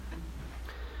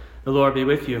The Lord be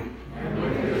with you. And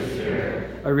with your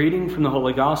spirit. A reading from the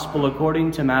Holy Gospel according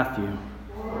to Matthew.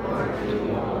 Glory to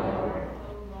you, Lord.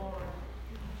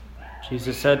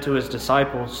 Jesus said to his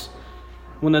disciples,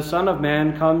 "When the Son of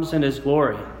Man comes in his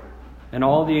glory, and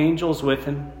all the angels with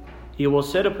him, he will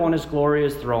sit upon his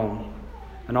glorious throne,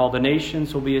 and all the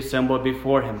nations will be assembled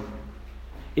before him.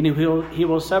 And he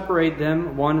will separate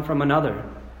them one from another,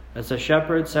 as a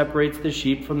shepherd separates the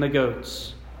sheep from the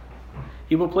goats.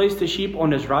 He will place the sheep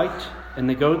on his right and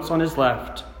the goats on his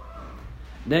left.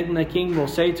 Then the king will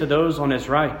say to those on his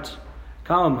right,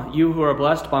 'Come, you who are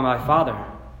blessed by my Father,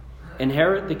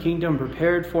 inherit the kingdom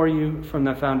prepared for you from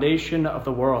the foundation of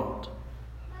the world.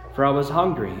 For I was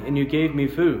hungry, and you gave me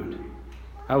food.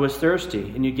 I was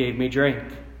thirsty, and you gave me drink.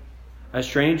 A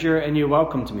stranger, and you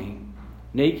welcomed me.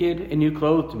 Naked, and you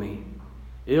clothed me.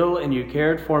 Ill, and you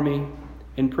cared for me.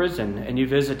 In prison, and you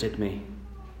visited me.'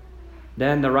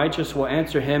 Then the righteous will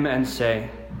answer him and say,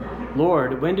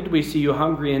 'Lord, when did we see you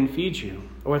hungry and feed you,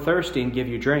 or thirsty and give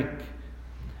you drink?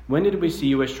 When did we see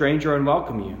you a stranger and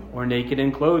welcome you, or naked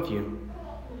and clothe you?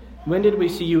 When did we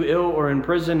see you ill or in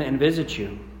prison and visit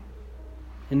you?'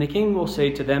 And the king will say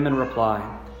to them in reply,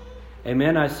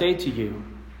 'Amen, I say to you,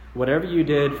 whatever you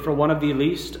did for one of the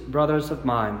least brothers of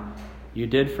mine, you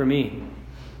did for me.'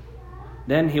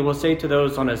 Then he will say to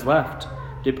those on his left,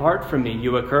 'Depart from me,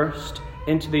 you accursed,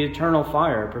 into the eternal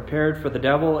fire prepared for the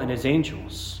devil and his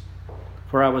angels.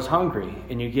 For I was hungry,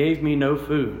 and you gave me no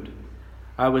food.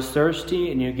 I was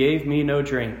thirsty, and you gave me no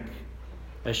drink.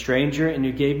 A stranger, and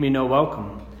you gave me no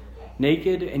welcome.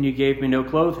 Naked, and you gave me no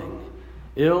clothing.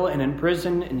 Ill and in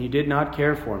prison, and you did not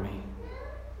care for me.'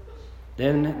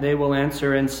 Then they will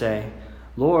answer and say,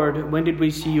 'Lord, when did we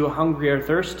see you hungry or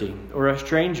thirsty, or a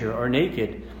stranger or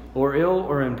naked, or ill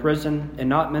or in prison, and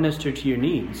not minister to your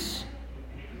needs?'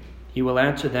 He will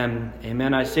answer them,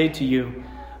 'Amen, I say to you,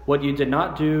 what you did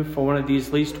not do for one of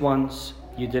these least ones,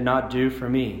 you did not do for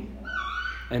me.'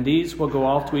 And these will go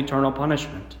off to eternal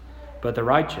punishment, but the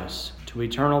righteous to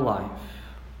eternal life."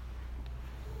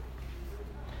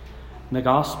 The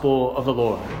Gospel of the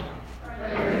Lord.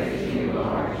 Praise to you,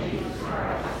 Lord Jesus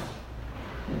Christ.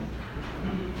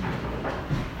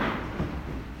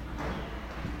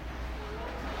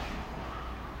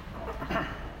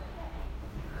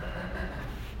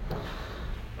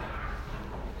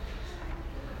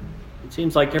 It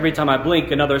seems like every time I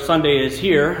blink, another Sunday is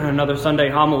here, another Sunday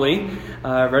homily,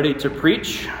 ready to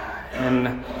preach.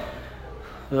 And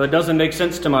though it doesn't make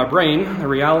sense to my brain, the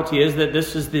reality is that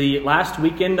this is the last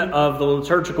weekend of the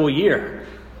liturgical year.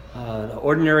 The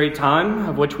ordinary time,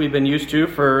 of which we've been used to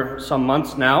for some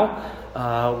months now,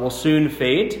 will soon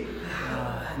fade.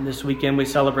 And this weekend we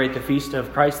celebrate the feast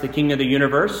of Christ, the King of the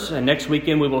universe. And next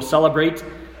weekend we will celebrate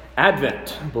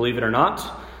Advent, believe it or not.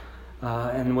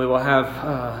 And we will have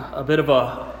a bit of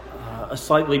a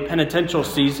slightly penitential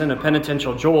season, a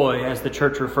penitential joy, as the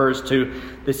church refers to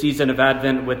the season of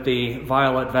Advent, with the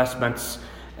violet vestments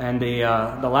and the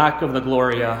lack of the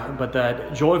Gloria, but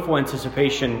that joyful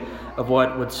anticipation of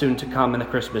what would soon to come in the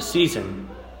Christmas season.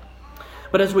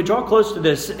 But as we draw close to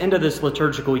this end of this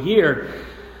liturgical year,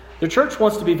 the church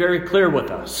wants to be very clear with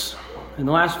us. In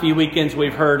the last few weekends,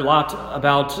 we've heard a lot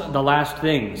about the last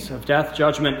things of death,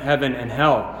 judgment, heaven, and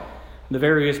hell. The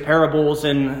various parables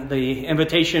and the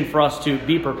invitation for us to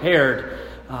be prepared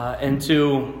and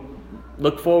to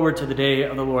look forward to the day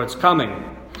of the Lord's coming.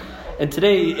 And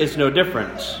today is no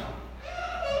different.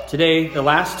 Today, the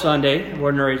last Sunday,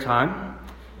 ordinary time,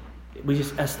 we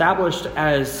established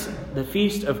as the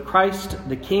feast of Christ,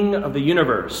 the King of the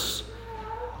universe,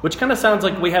 which kind of sounds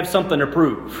like we have something to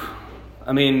prove.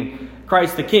 I mean,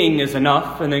 Christ the King is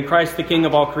enough, and then Christ the King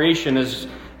of all creation is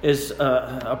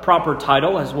a proper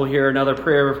title, as we'll hear another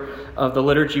prayer of the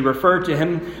liturgy refer to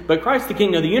him. But Christ the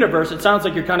King of the universe, it sounds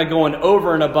like you're kind of going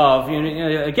over and above.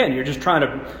 Again, you're just trying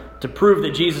to prove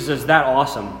that Jesus is that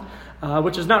awesome,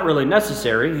 which is not really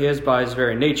necessary. He is by his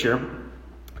very nature.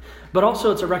 But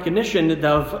also it's a recognition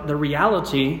of the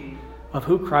reality of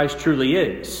who Christ truly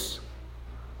is.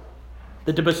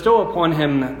 That to bestow upon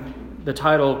him the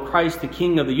title Christ the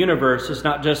King of the universe is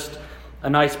not just a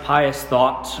nice pious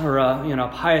thought or a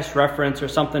pious reference or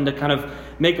something to kind of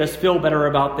make us feel better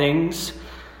about things.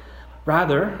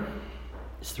 Rather,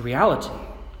 it's the reality.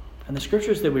 And the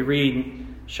scriptures that we read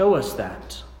show us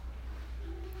that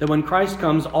when Christ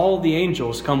comes, all the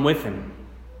angels come with him.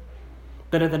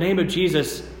 That at the name of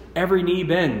Jesus, every knee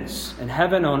bends in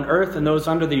heaven, on earth, and those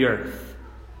under the earth.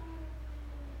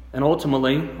 And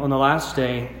ultimately, on the last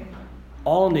day,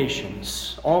 all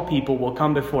nations, all people will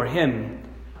come before him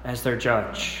as their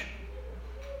judge.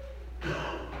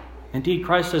 Indeed,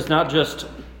 Christ has not just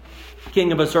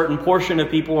king of a certain portion of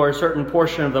people or a certain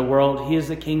portion of the world. He is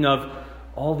the king of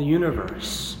all the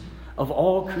universe, of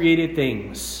all created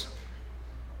things.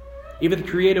 Even the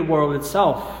created world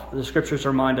itself, the scriptures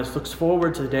remind us, looks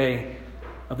forward to the day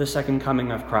of the second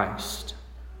coming of Christ.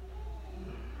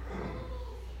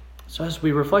 So as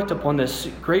we reflect upon this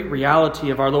great reality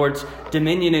of our Lord's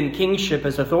dominion and kingship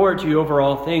as authority over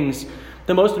all things,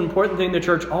 the most important thing the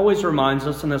church always reminds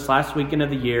us in this last weekend of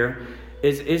the year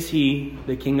is he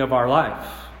the king of our life?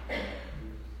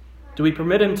 Do we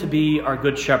permit him to be our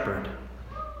good shepherd?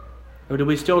 Or do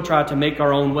we still try to make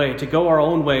our own way, to go our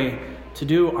own way, to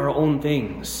do our own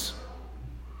things?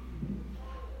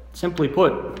 Simply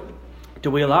put,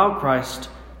 do we allow Christ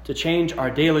to change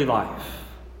our daily life?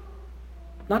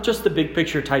 Not just the big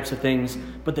picture types of things,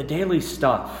 but the daily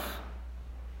stuff.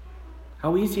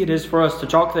 How easy it is for us to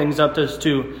chalk things up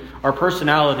to our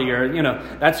personality or,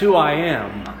 that's who I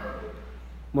am.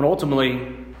 When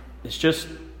ultimately, it's just,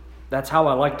 that's how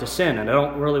I like to sin and I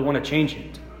don't really want to change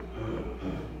it.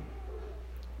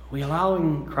 Are we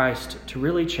allowing Christ to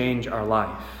really change our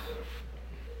life?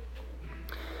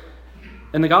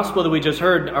 In the gospel that we just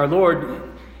heard, our Lord,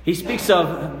 he speaks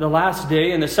of the last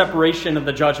day and the separation of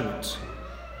the judgment.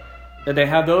 That they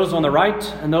have those on the right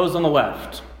and those on the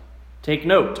left. Take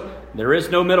note, there is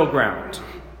no middle ground.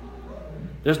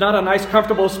 There's not a nice,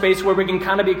 comfortable space where we can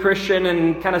kind of be Christian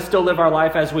and kind of still live our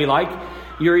life as we like.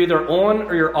 You're either on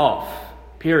or you're off,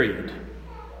 period.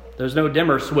 There's no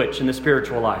dimmer switch in the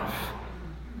spiritual life.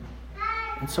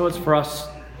 And so it's for us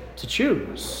to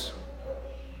choose.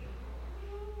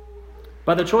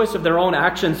 By the choice of their own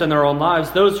actions and their own lives,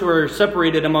 those who are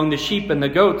separated among the sheep and the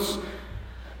goats,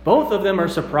 both of them are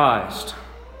surprised.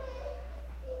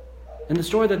 In the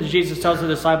story that Jesus tells the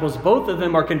disciples, both of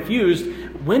them are confused.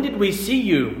 When did we see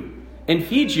you and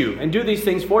feed you and do these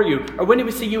things for you? Or when did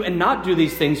we see you and not do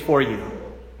these things for you?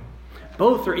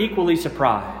 Both are equally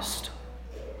surprised.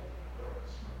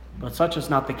 But such is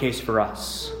not the case for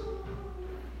us.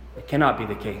 It cannot be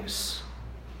the case.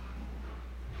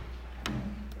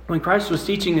 When Christ was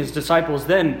teaching his disciples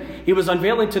then, he was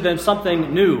unveiling to them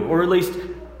something new, or at least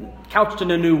couched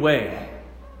in a new way.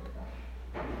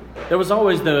 There was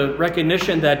always the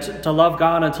recognition that to love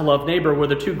God and to love neighbor were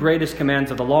the two greatest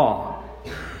commands of the law.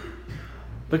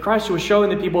 But Christ was showing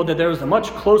the people that there was a much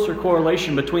closer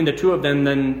correlation between the two of them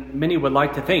than many would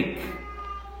like to think.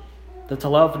 That to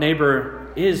love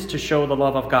neighbor is to show the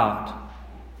love of God,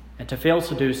 and to fail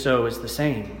to do so is the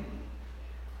same.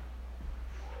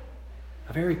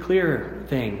 A very clear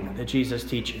thing that Jesus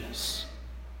teaches.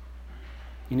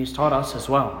 And he's taught us as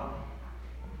well.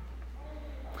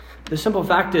 The simple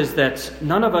fact is that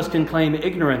none of us can claim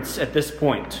ignorance at this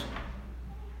point.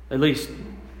 At least,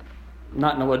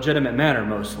 not in a legitimate manner,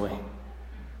 mostly.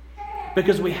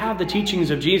 Because we have the teachings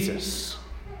of Jesus.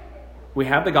 We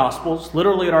have the Gospels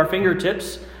literally at our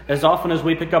fingertips. As often as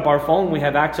we pick up our phone, we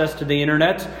have access to the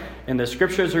internet, and the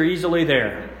Scriptures are easily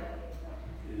there.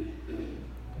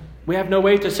 We have no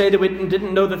way to say that we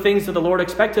didn't know the things that the Lord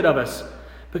expected of us.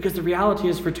 Because the reality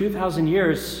is, for 2,000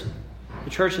 years, the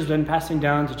church has been passing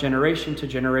down to generation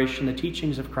the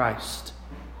teachings of Christ.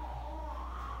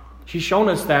 She's shown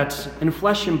us that in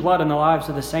flesh and blood in the lives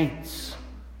of the saints.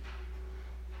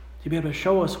 To be able to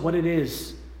show us what it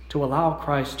is to allow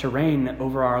Christ to reign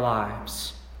over our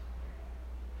lives.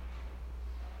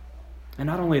 And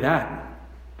not only that,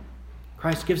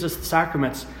 Christ gives us the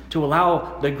sacraments to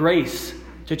allow the grace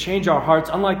to change our hearts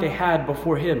unlike they had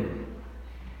before him.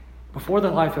 Before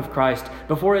the life of Christ,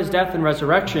 before his death and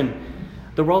resurrection,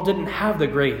 the world didn't have the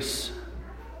grace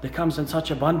that comes in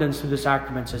such abundance through the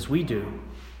sacraments as we do.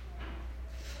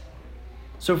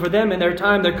 So for them in their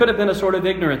time, there could have been a sort of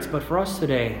ignorance, but for us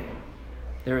today,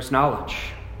 there is knowledge.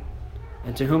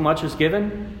 And to whom much is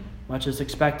given, much is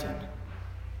expected.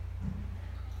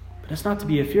 But it's not to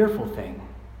be a fearful thing.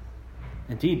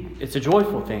 Indeed, it's a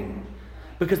joyful thing.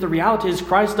 Because the reality is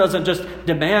Christ doesn't just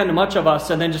demand much of us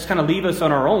and then just kind of leave us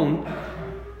on our own.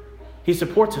 He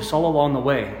supports us all along the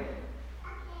way.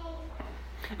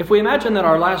 If we imagine that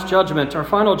our last judgment, our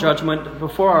final judgment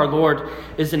before our Lord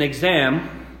is an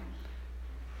exam,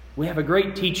 we have a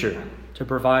great teacher to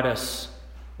provide us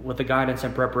with the guidance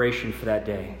and preparation for that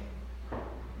day.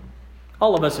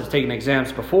 All of us have taken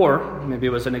exams before. Maybe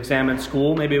it was an exam in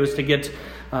school. Maybe it was to get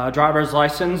a driver's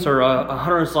license or a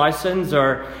hunter's license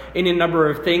or any number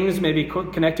of things maybe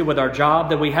connected with our job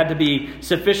that we had to be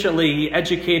sufficiently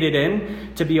educated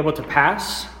in to be able to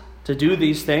pass, to do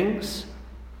these things.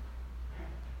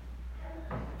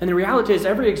 And the reality is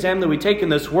every exam that we take in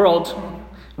this world,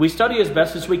 we study as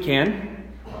best as we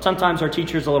can. Sometimes our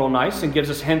teacher's a little nice and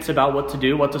gives us hints about what to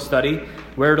do, what to study,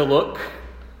 where to look.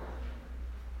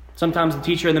 Sometimes the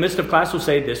teacher in the midst of class will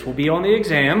say, this will be on the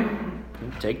exam.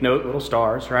 Take note, little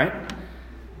stars, right?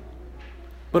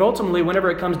 But ultimately,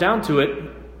 whenever it comes down to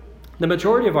it, the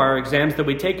majority of our exams that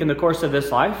we take in the course of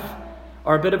this life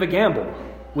are a bit of a gamble.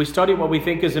 We study what we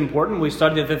think is important. We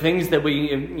study the things that we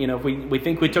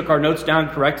think we took our notes down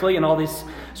correctly and all this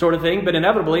sort of thing. But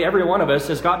inevitably, every one of us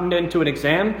has gotten into an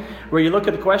exam where you look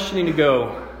at the question and you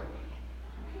go,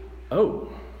 oh,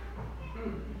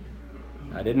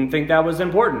 I didn't think that was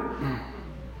important.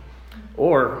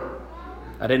 Or,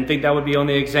 I didn't think that would be on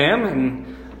the exam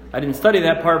and I didn't study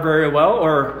that part very well.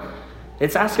 Or,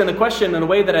 it's asking the question in a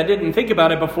way that I didn't think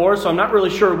about it before, so I'm not really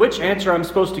sure which answer I'm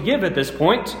supposed to give at this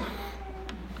point.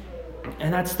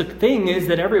 And that's the thing, is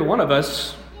that every one of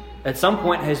us at some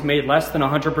point has made less than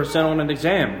 100% on an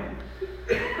exam.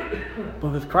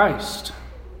 But with Christ,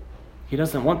 He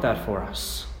doesn't want that for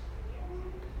us.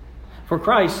 For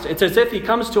Christ, it's as if He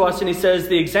comes to us and He says,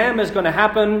 the exam is going to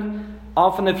happen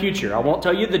off in the future. I won't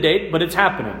tell you the date, but it's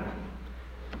happening.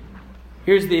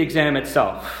 Here's the exam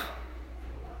itself.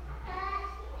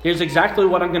 Here's exactly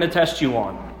what I'm going to test you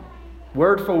on,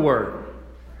 word for word.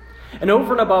 And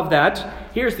over and above that,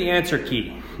 here's the answer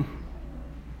key.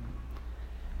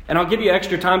 And I'll give you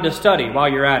extra time to study while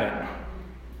you're at it.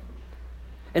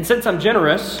 And since I'm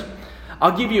generous,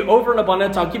 I'll give you over and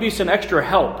abundance, I'll give you some extra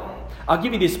help. I'll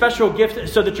give you the special gift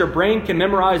so that your brain can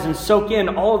memorize and soak in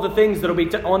all of the things that will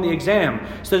be on the exam,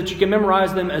 so that you can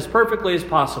memorize them as perfectly as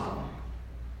possible.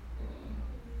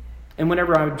 And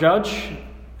whenever I judge,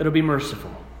 it'll be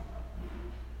merciful.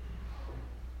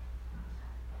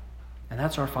 And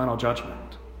that's our final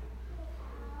judgment.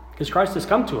 Because Christ has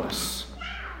come to us.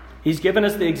 He's given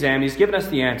us the exam. He's given us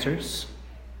the answers.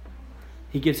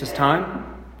 He gives us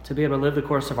time to be able to live the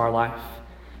course of our life.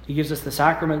 He gives us the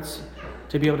sacraments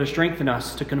to be able to strengthen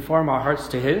us, to conform our hearts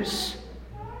to His.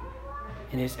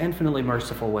 And He is infinitely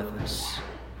merciful with us.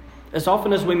 As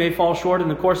often as we may fall short in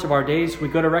the course of our days, we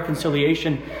go to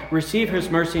reconciliation, receive His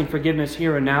mercy and forgiveness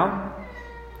here and now,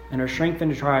 and are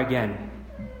strengthened to try again.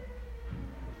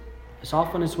 As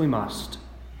often as we must,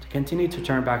 to continue to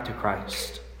turn back to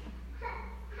Christ.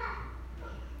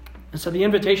 And so the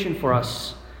invitation for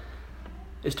us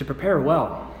is to prepare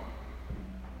well,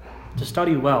 to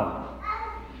study well,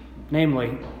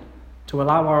 namely, to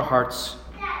allow our hearts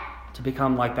to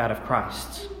become like that of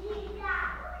Christ's.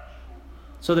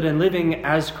 So that in living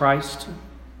as Christ,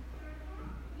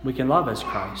 we can love as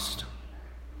Christ.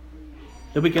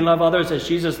 That we can love others as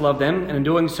Jesus loved them, and in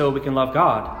doing so we can love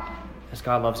God as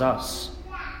God loves us.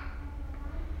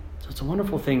 So it's a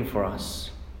wonderful thing for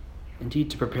us,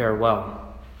 indeed, to prepare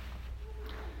well.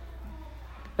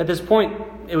 At this point,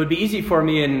 it would be easy for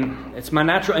me, and it's my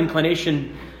natural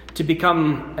inclination, to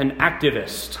become an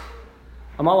activist.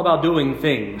 I'm all about doing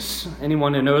things.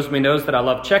 Anyone who knows me knows that I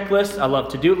love checklists, I love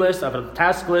to-do lists, I love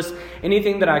task lists,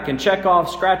 anything that I can check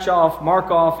off, scratch off, mark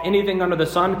off, anything under the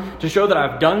sun to show that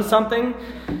I've done something,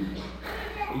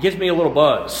 it gives me a little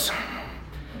buzz.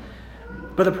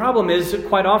 But the problem is,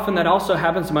 quite often that also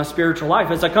happens in my spiritual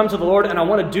life. As I come to the Lord and I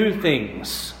want to do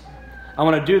things. I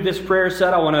want to do this prayer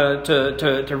set. I want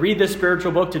to read this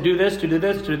spiritual book, to do this, to do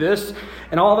this, to do this.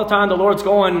 And all the time the Lord's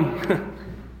going,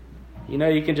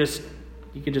 you can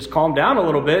just calm down a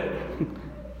little bit.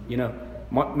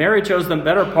 Mary chose the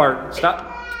better part.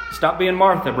 Stop being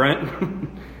Martha, Brent.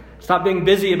 Stop being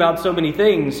busy about so many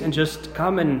things and just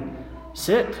come and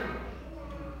sit.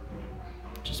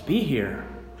 Just be here.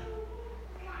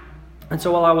 And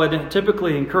so while I would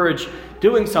typically encourage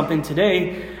doing something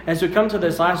today, as we come to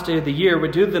this last day of the year, we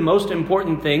do the most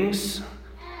important things,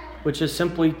 which is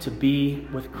simply to be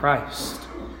with Christ.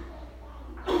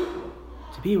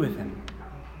 To be with Him.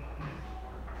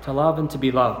 To love and to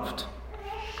be loved.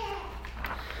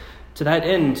 To that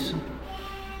end,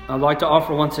 I'd like to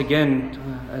offer once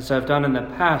again, as I've done in the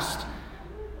past,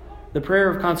 the prayer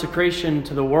of consecration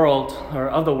to the world, or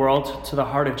of the world, to the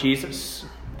heart of Jesus.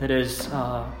 That is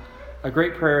a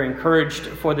great prayer encouraged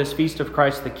for this feast of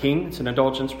Christ the King. It's an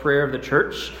indulgence prayer of the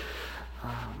church.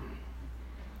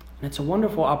 And it's a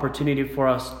wonderful opportunity for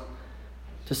us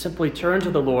to simply turn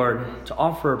to the Lord, to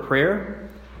offer a prayer,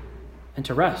 and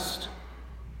to rest.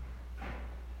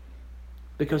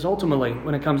 Because ultimately,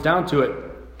 when it comes down to it,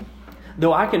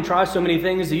 though I can try so many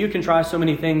things, that you can try so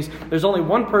many things, there's only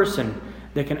one person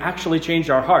that can actually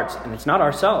change our hearts, and it's not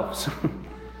ourselves.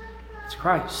 It's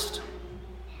Christ.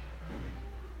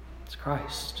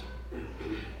 Christ.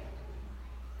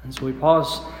 And so we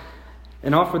pause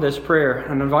and offer this prayer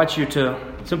and invite you to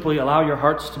simply allow your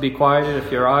hearts to be quieted.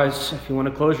 If you want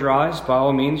to close your eyes, by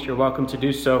all means, you're welcome to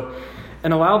do so.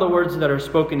 And allow the words that are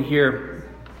spoken here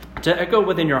to echo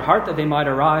within your heart, that they might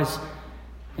arise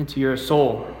into your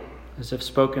soul as if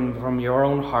spoken from your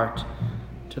own heart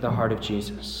to the heart of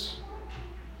Jesus.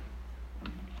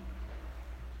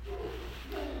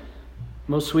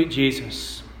 Most sweet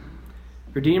Jesus,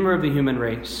 Redeemer of the human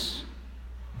race,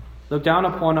 look down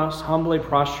upon us, humbly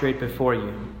prostrate before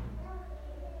you.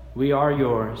 We are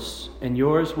yours, and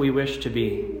yours we wish to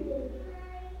be,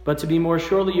 but to be more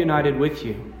surely united with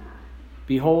you.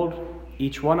 Behold,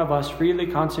 each one of us freely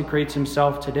consecrates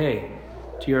himself today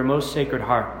to your most sacred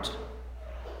heart.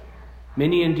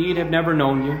 Many indeed have never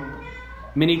known you.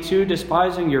 Many too,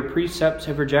 despising your precepts,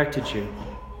 have rejected you.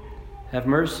 Have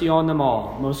mercy on them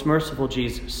all, most merciful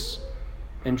Jesus,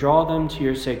 and draw them to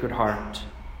your sacred heart.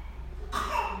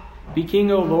 Be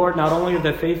King, O Lord, not only of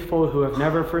the faithful who have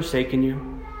never forsaken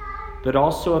you, but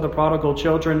also of the prodigal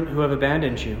children who have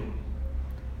abandoned you.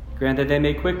 Grant that they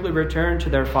may quickly return to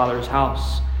their Father's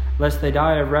house, lest they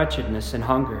die of wretchedness and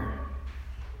hunger.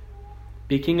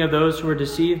 Be King of those who are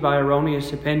deceived by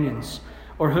erroneous opinions,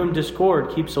 or whom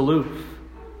discord keeps aloof,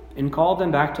 and call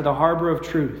them back to the harbor of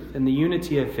truth and the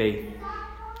unity of faith,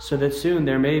 so that soon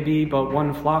there may be but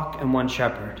one flock and one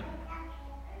shepherd.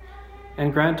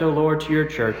 And grant, O Lord, to your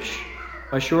church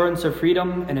assurance of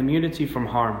freedom and immunity from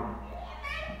harm.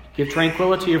 Give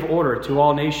tranquility of order to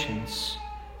all nations.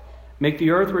 Make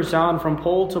the earth resound from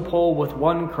pole to pole with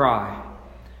one cry,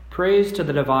 praise to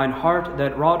the divine heart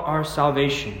that wrought our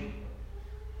salvation.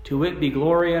 To it be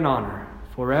glory and honor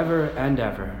forever and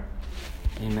ever.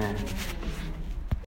 Amen.